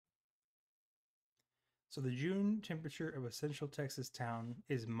So the June temperature of a Central Texas town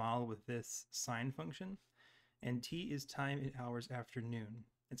is modeled with this sine function, and T is time in hours after noon.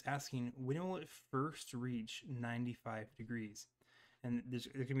 It's asking when will it first reach 95 degrees? And there's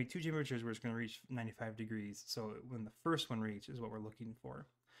going to be two temperatures where it's going to reach 95 degrees. So when the first one reaches is what we're looking for.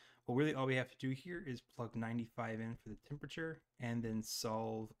 Well, really all we have to do here is plug 95 in for the temperature and then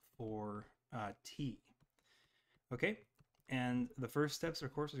solve for T. Okay, and the first steps,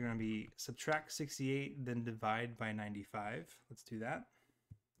 of course, are going to be subtract 68, then divide by 95. Let's do that.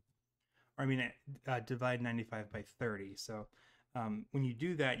 Or I mean, divide 95 by 30. So when you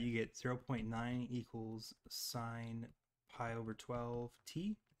do that, you get 0.9 equals sine pi over 12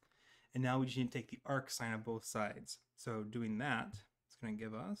 t. And now we just need to take the arc sine of both sides. So doing that, it's going to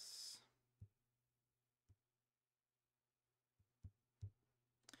give us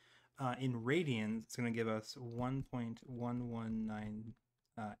in radians, it's going to give us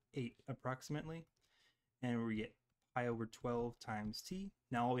 1.1198 approximately. And we get pi over 12 times t.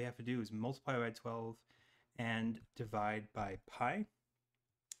 Now all we have to do is multiply by 12 and divide by pi.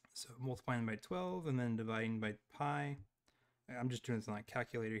 So multiplying by 12 and then dividing by pi. I'm just doing this on a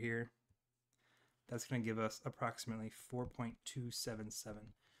calculator here. That's going to give us approximately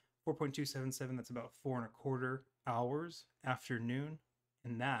 4.277. 4.277, that's about 4¼ hours after noon.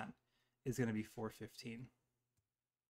 And that is going to be 4:15.